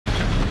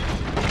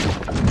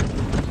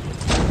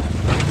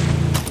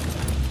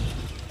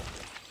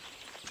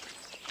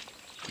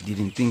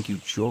didn't think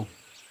you'd show.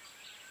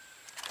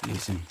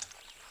 Listen,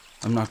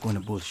 I'm not going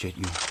to bullshit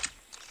you.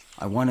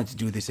 I wanted to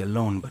do this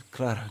alone, but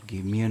Clara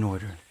gave me an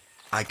order.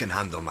 I can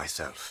handle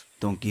myself.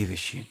 Don't give a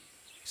shit.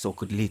 So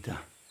could Lita.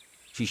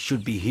 She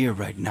should be here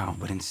right now,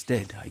 but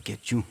instead, I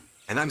get you.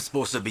 And I'm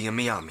supposed to be in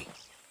Miami.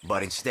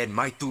 But instead,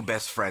 my two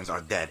best friends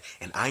are dead,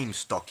 and I'm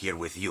stuck here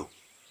with you.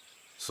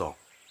 So,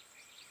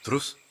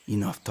 truce?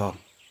 Enough talk.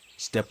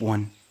 Step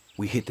 1,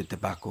 we hit the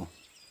tobacco.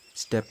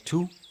 Step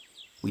 2,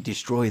 we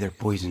destroy their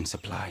poison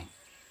supply.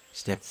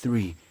 Step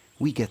 3,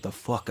 we get the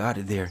fuck out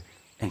of there,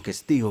 and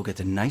Castillo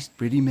gets a nice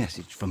pretty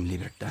message from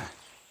Libertad.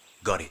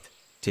 Got it.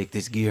 Take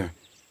this gear.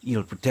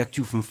 It'll protect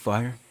you from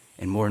fire,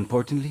 and more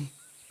importantly,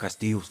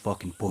 Castillo's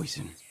fucking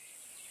poison.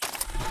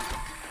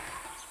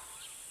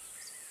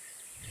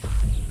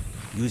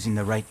 Using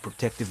the right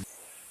protective...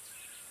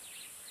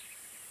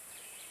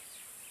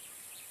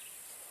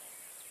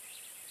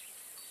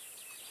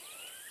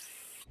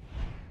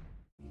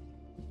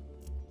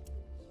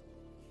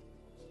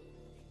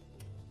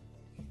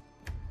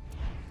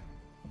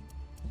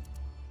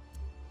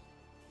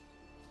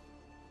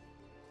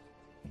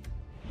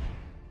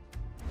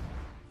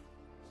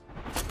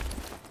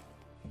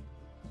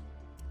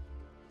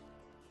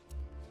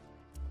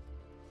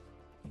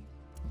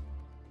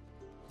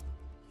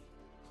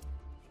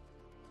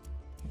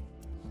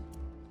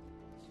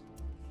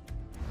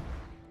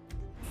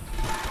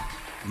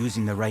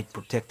 Using the right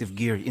protective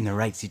gear in the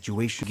right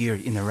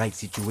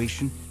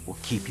situation will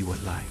keep you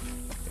alive.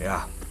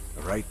 Yeah,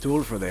 the right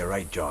tool for the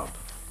right job.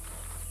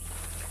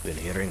 Been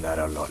hearing that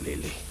a lot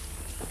lately.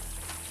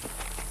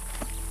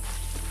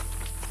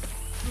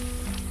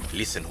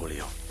 Listen,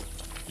 Julio.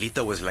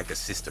 Lita was like a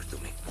sister to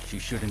me. She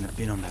shouldn't have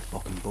been on that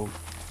fucking boat.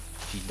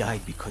 She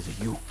died because of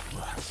you.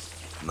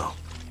 No.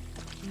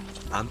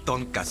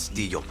 Anton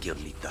Castillo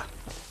killed Lita.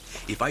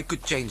 If I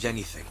could change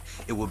anything,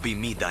 it would be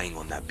me dying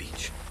on that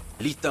beach.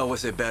 Lita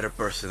was a better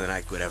person than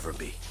I could ever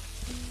be.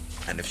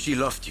 And if she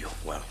loved you,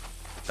 well,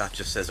 that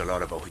just says a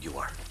lot about who you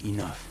are.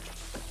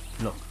 Enough.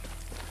 Look,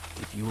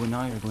 if you and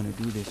I are going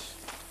to do this,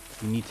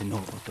 we need to know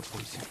about the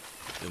poison.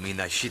 You mean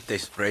that shit they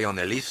spray on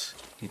the leaves?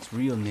 Its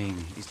real name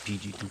is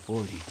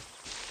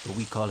PG-240, but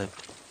we call it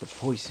the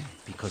poison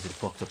because it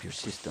fucks up your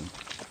system.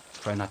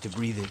 Try not to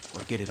breathe it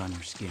or get it on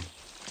your skin.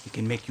 It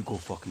can make you go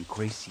fucking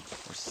crazy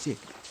or sick,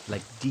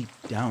 like deep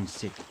down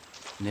sick.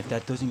 And if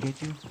that doesn't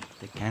get you,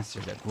 the cancer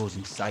that grows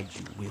inside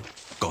you will.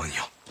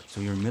 Coño.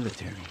 So you're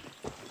military.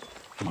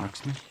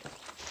 Marksman?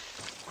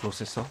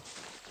 Close assault?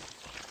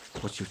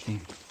 What's your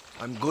thing?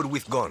 I'm good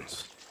with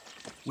guns.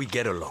 We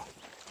get along.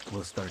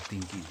 We'll start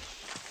thinking.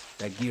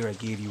 That gear I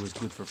gave you is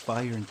good for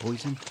fire and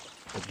poison,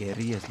 but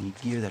guerrillas need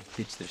gear that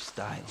fits their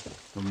style,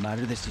 no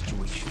matter the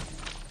situation,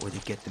 or they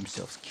get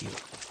themselves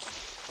killed.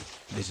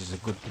 This is a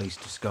good place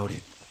to scout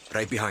it.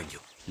 Right behind you.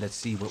 Let's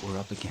see what we're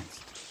up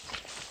against.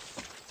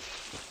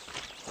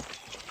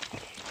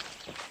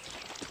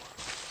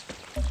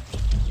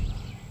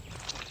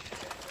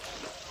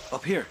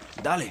 Up here,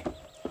 dale.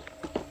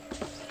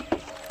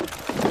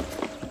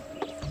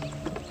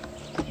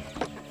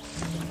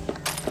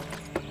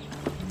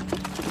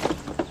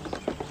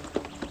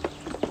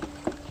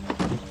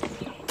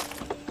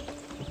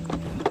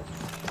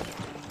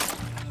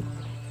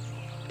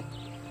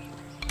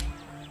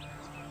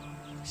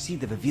 See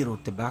the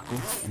Viviro tobacco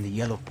and the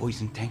yellow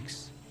poison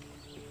tanks?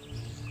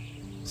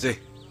 See.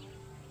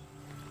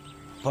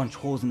 Punch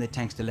holes in the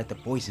tanks to let the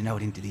poison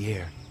out into the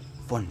air.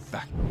 Fun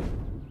fact.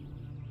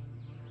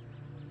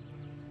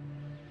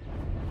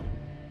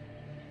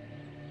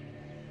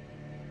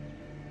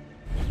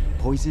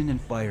 Poison and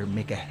fire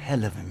make a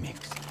hell of a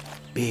mix.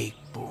 Big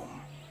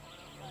boom.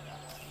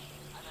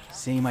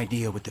 Same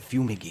idea with the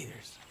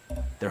fumigators.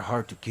 They're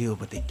hard to kill,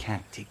 but they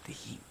can't take the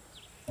heat.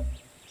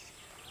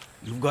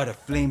 You've got a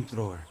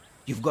flamethrower.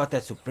 You've got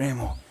that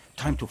Supremo.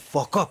 Time to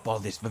fuck up all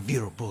this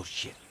Viviro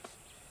bullshit.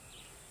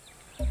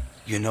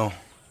 You know,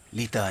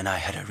 Lita and I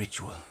had a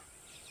ritual.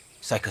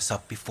 Psych us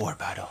up before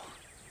battle.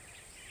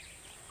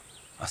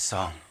 A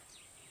song.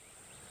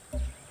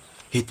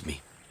 Hit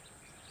me.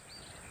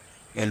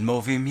 El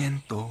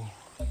movimiento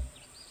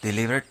de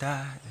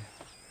libertad.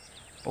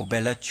 Oh,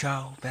 bella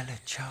ciao, bella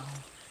ciao.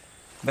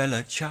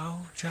 Bella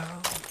ciao,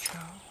 ciao,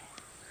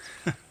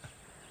 ciao.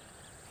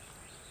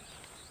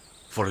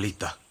 For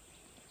Lita.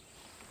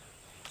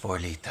 For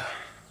Lita.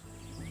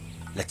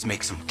 Let's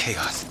make some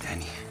chaos,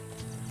 Danny.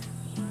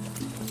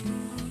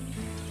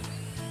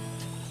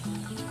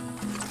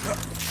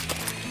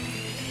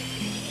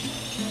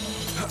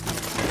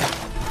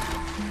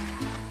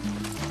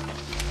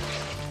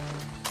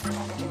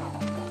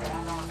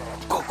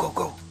 Go, go,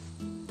 go.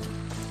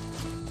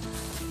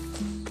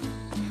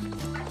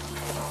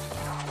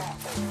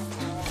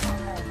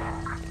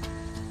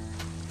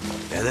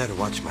 Better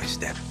watch my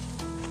step.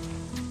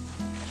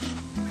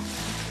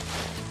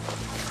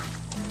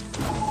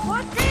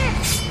 What's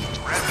this?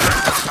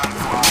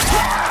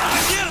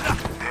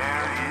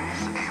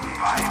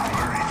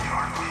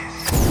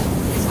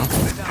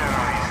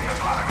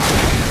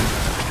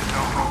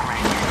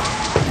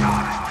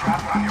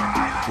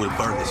 We'll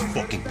burn this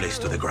fucking place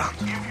to the ground.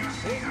 If you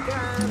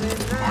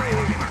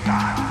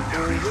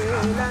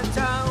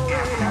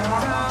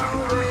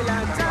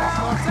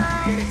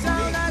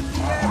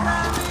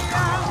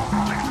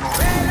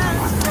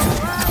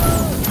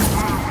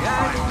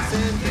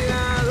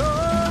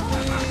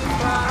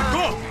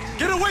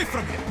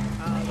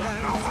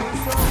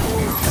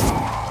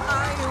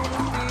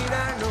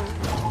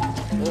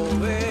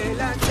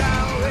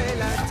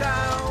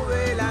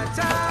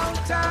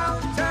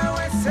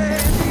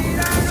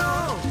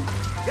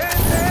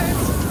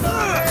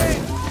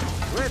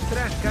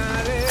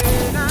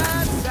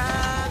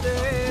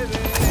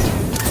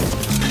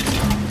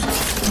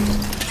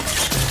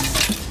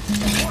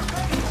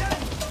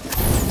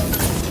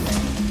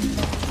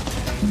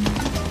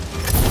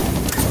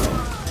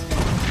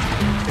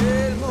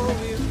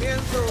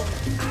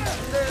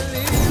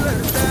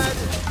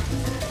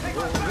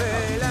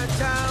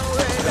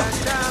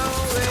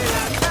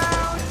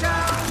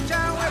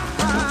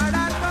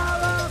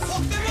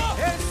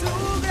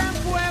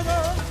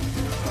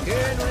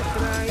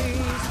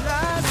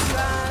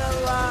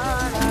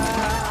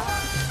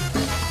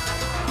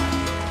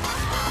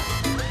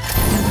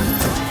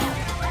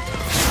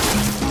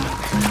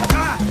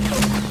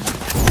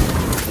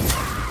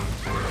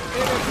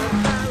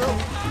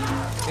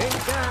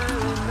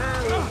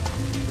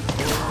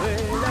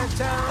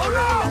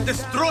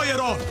Destroy it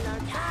all!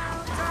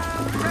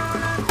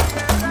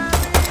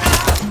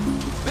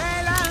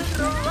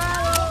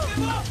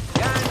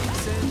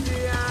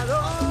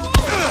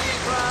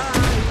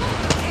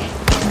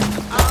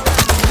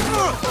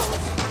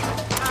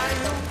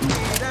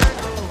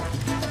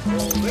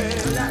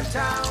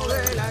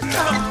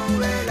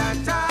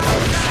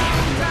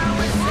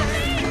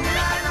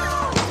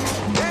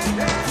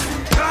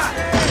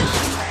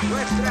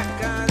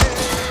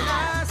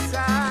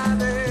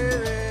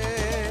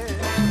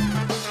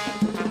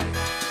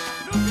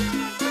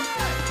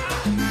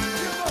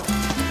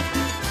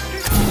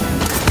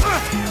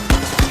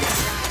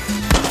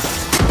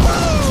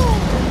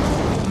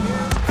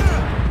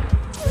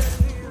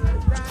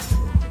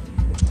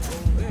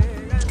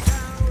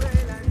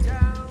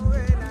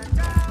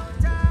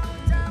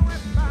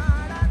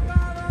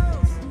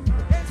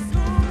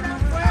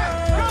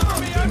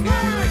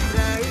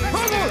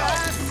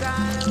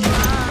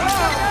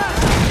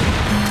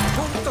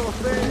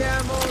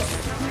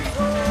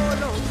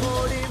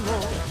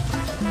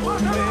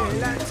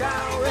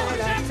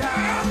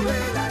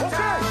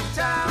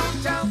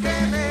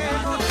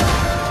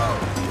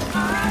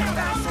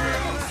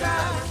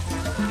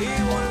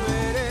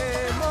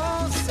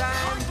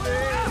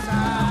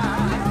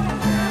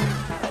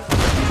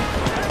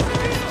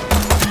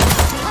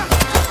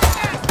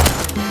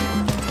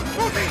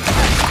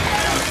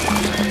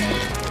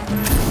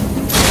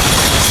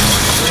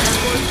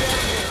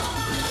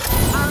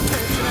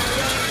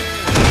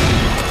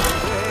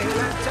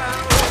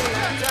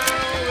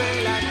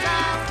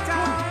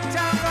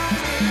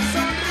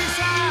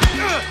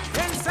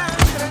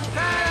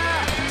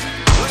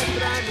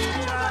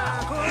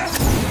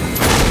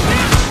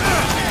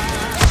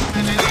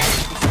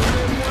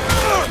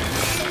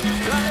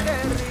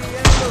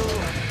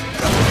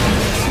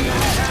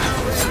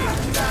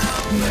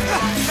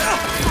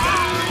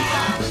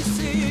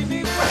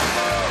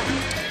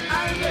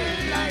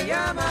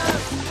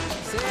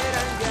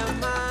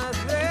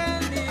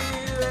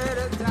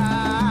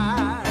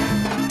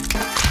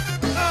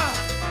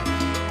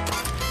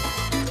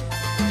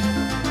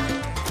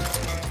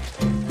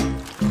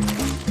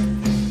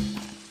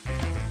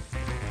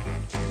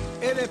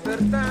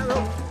 Despertado,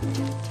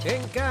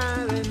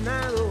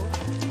 encadenado.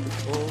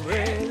 Oh,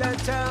 vela,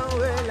 chao,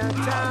 vela,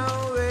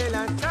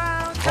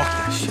 chao, chao,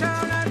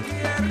 chao, la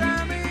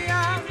tierra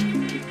mía,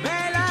 me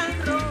la han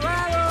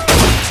robado,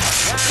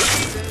 me han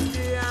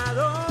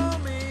incendiado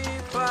mi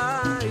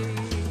país.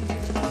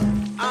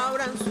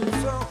 Abran sus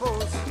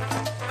ojos,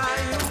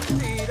 hay un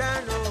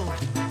tirano.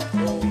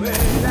 Oh,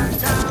 vela,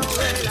 chao,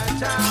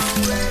 chao,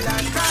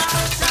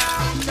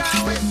 chao,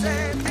 chao, ese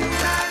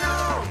tirano,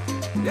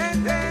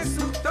 desde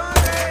su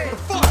torre,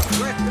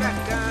 nuestras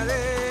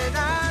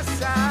cadenas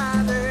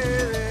ha de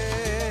ver.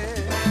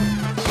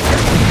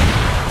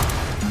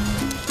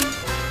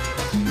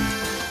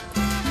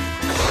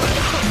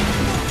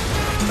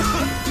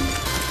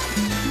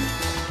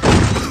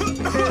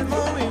 El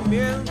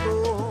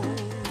movimiento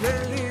de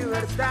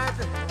libertad.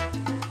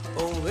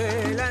 Oh,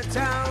 vela,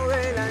 chao,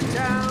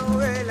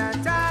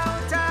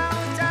 chao,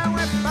 chao,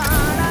 es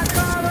para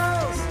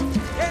todos.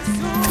 Es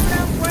un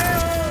gran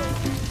fuego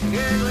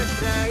que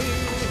nuestra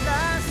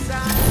isla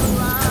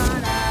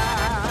salvará.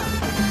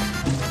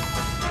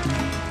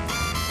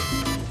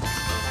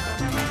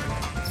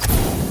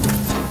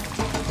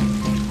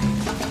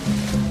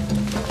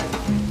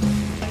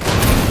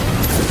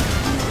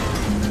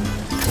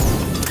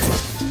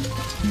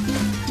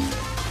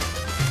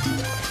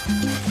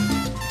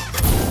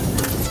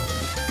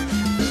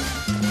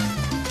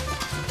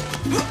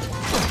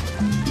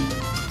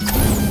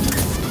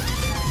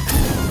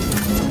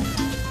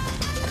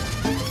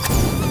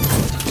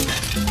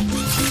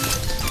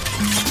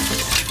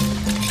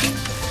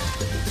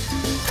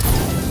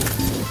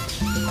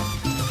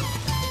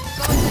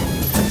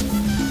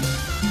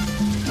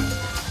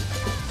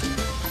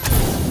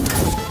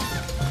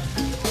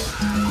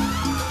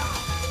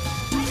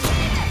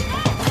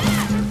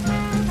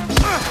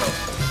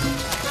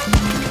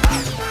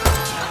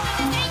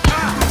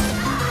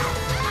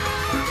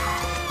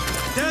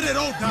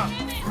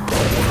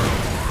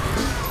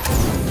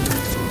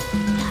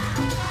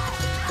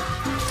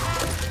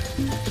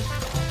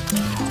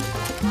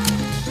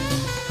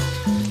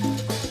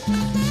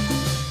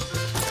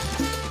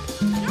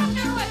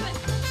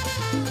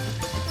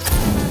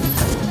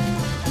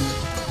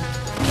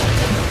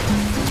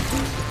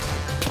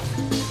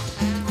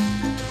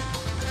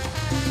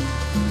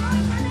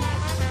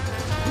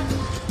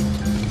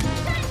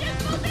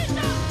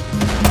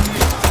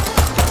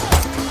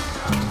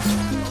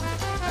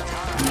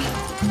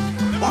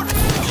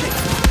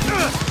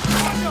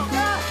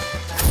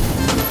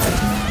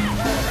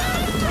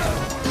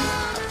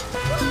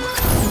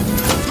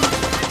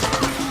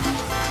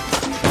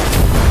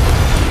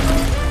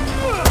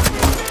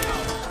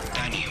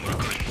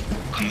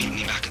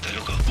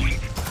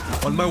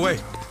 way.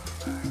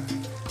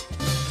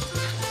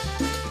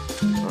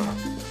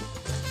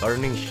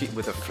 Burning shit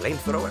with a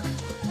flamethrower?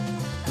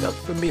 Felt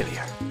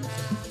familiar.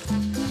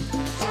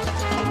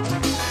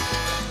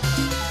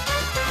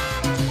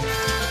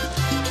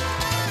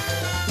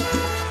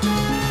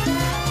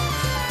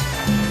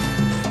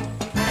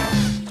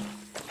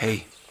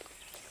 Hey.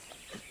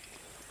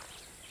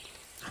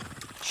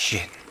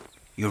 Shit.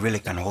 You really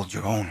can hold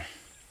your own.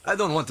 I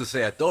don't want to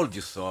say I told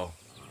you so,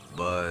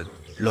 but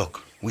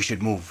Look, we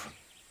should move.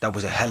 That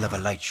was a hell of a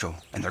light show,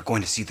 and they're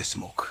going to see the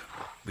smoke.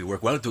 we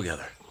work well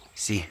together.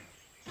 See?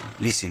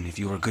 Listen, if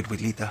you were good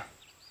with Lita,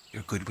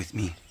 you're good with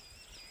me.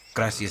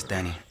 Gracias,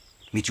 Danny.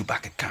 Meet you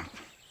back at camp.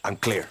 I'm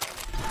clear.